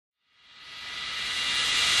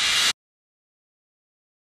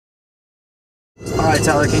Alright,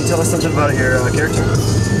 Tyler, can you tell us something about your character?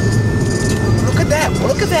 Look at that!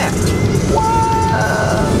 Look at that!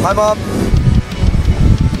 Wow! Hi, Mom.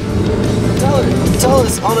 Tyler, tell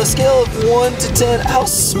us, on a scale of 1 to 10, how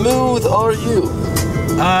smooth are you?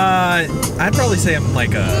 I'd probably say I'm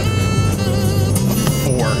like a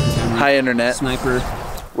 4. Hi, Internet. Sniper.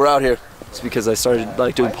 We're out here. It's because I started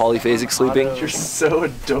like doing polyphasic sleeping. You're so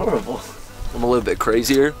adorable. I'm a little bit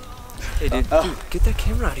crazier. Hey, dude, get that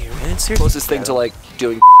camera out of here, man. Seriously. Closest thing to like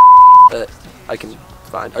doing that I can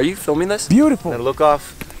find. Are you filming this? Beautiful. And look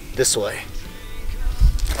off this way.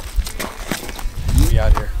 We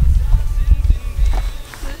out here.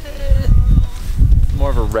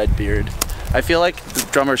 More of a red beard. I feel like the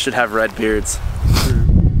drummers should have red beards.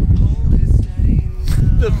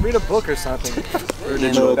 Read a book or something.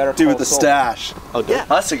 Dude with the stash. Oh, yeah.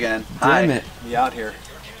 Us again. Damn Hi. it. We out here.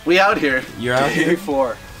 We out here. You're out here?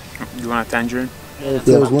 4. You want a tangerine? If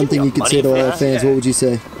there was one thing you could say to our fans, what would you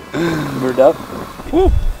say? We're up.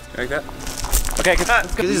 Woo! Like that? Okay, good.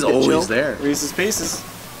 Because he's always there. Reese's Pieces.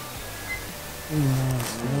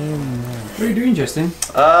 What are you doing, Justin?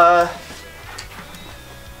 I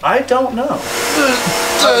don't know.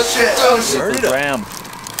 For the gram.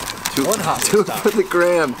 Two for the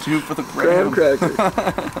gram. 2 for the Graham cracker.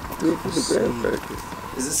 2 for the graham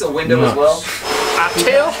cracker. Is this a window as well? I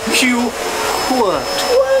tell you what.